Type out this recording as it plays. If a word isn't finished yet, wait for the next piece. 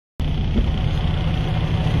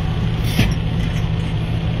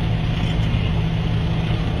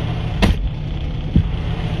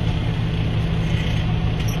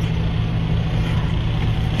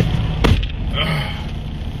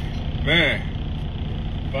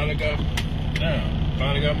Finally got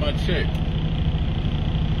my check.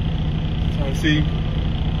 Trying to see,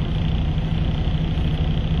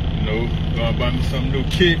 you know, gonna buy me some new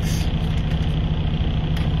kicks.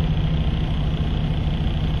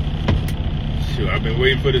 Shoot, I've been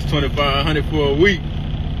waiting for this 2,500 for a week.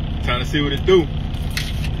 Trying to see what it do.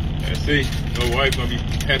 Let's see. My wife gonna be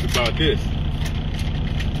happy about this.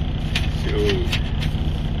 Shoot.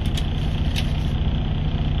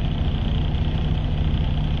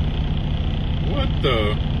 What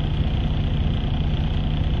the?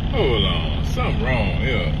 Hold on. Something wrong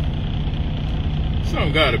here.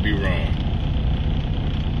 Something gotta be wrong.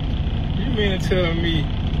 You mean to tell me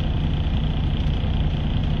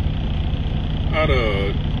out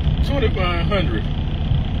of 2,500,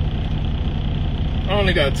 I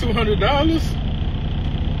only got $200?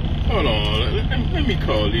 Hold on. Let me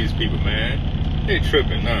call these people, man. They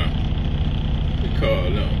tripping now. Let me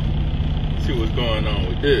call them. See what's going on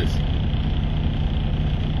with this.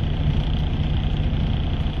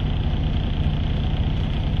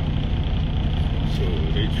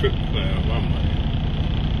 They trip playing with my money.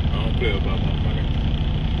 I don't play about my money.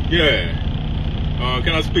 Yeah.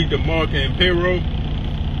 Can I speak to Mark and payroll?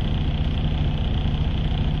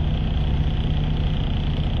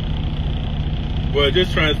 Well,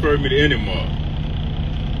 just transfer me to any Mark.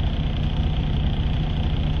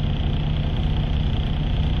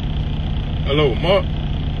 Hello, Mark?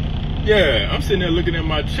 Yeah, I'm sitting there looking at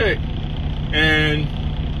my check, and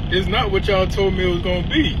it's not what y'all told me it was gonna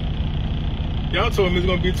be. Y'all told me it's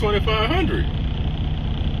gonna be 2,500.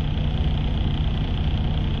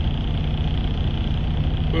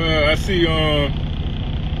 Well, I see,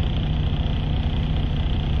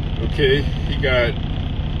 okay, he got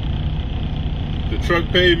the truck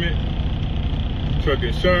payment, truck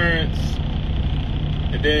insurance,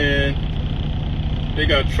 and then they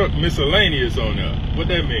got truck miscellaneous on there. What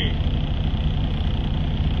that mean?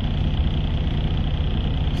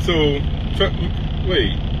 So,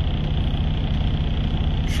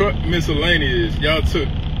 truck miscellaneous, y'all took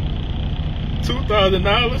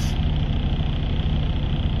 $2,000?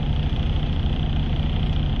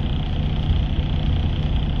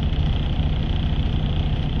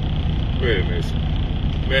 Wait a minute.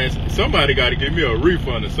 Man, somebody got to give me a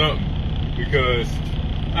refund or something, because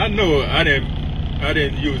I know I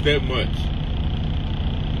didn't use that much.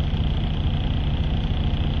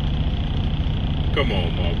 Come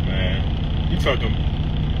on, Mark, man. You talking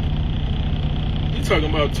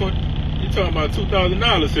about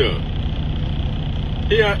 $2,000 here.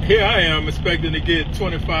 Here I am expecting to get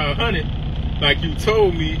 2,500, like you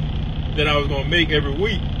told me that I was gonna make every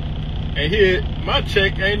week, and here my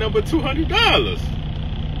check ain't number $200.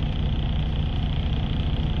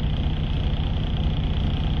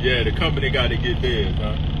 Yeah, the company got to get theirs,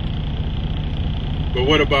 huh? But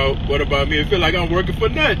what about me? I feel like I'm working for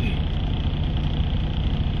nothing.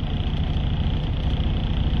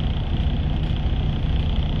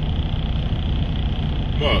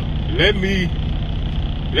 Mark, let me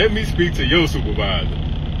speak to your supervisor,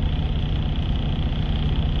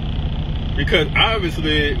 because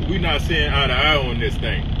obviously we're not seeing eye to eye on this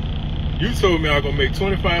thing. You told me I was gonna make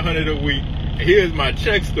 $2,500 a week, and here's my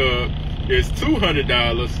check stub. It's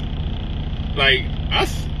 $200. Like,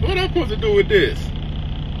 what am I supposed to do with this?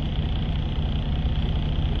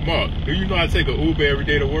 Mark, do you know I take an Uber every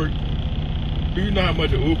day to work? Do you know how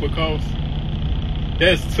much an Uber costs?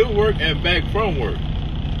 That's to work and back from work.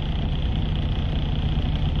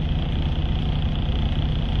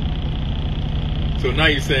 So now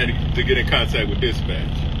you're saying to get in contact with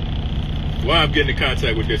dispatch. Why I'm getting in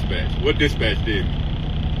contact with dispatch? What dispatch did?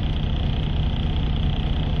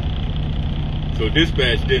 So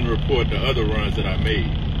dispatch didn't report the other runs that I made.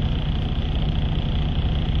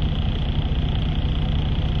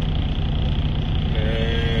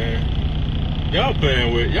 Man, y'all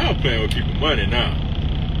playing with people's money now.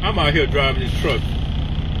 I'm out here driving this truck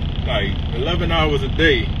like 11 hours a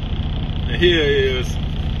day, and here is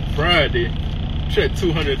Friday. Check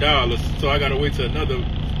 $200, so I gotta wait till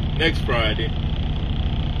next Friday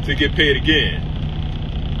to get paid again.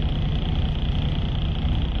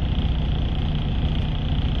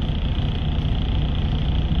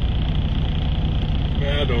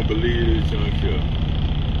 Man, I don't believe this junk here.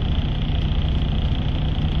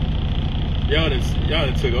 Y'all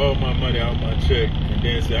done took all my money out of my check and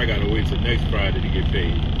then said I gotta wait till next Friday to get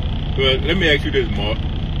paid. But let me ask you this, Mark.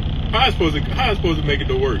 How I supposed to make it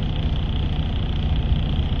to work?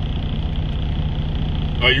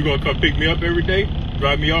 Are you gonna come pick me up every day?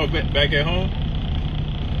 Drive me off back at home?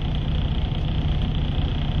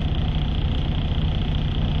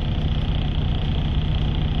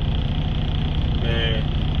 Man,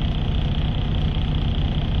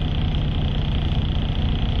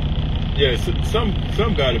 Yeah,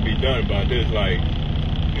 some got to be done about this. Like,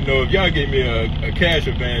 you know, if y'all give me a cash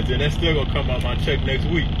advance, then that's still gonna come out my check next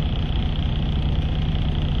week.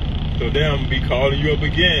 So then I'm gonna be calling you up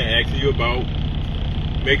again, asking you about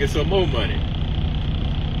making some more money.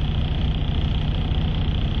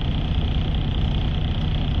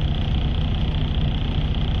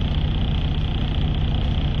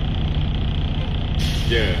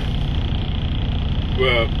 Yeah.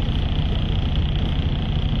 Well,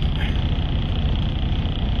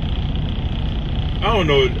 I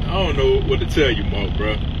don't know what to tell you, Mark,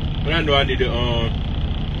 bro. But I know I need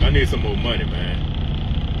some more money, man.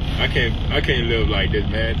 I can't live like this,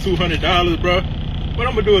 man. $200, bro. What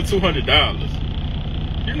I'm gonna do with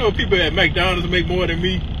 $200? You know, people at McDonald's make more than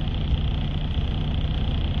me.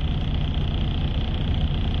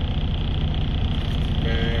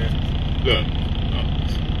 Man, look,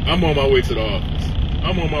 I'm on my way to the office.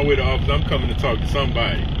 I'm coming to talk to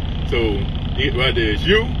somebody. So whether it's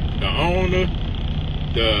you, the owner,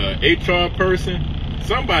 the HR person,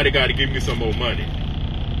 somebody got to give me some more money.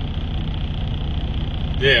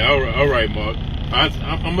 Yeah, all right, Mark. I'm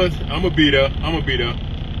gonna be there.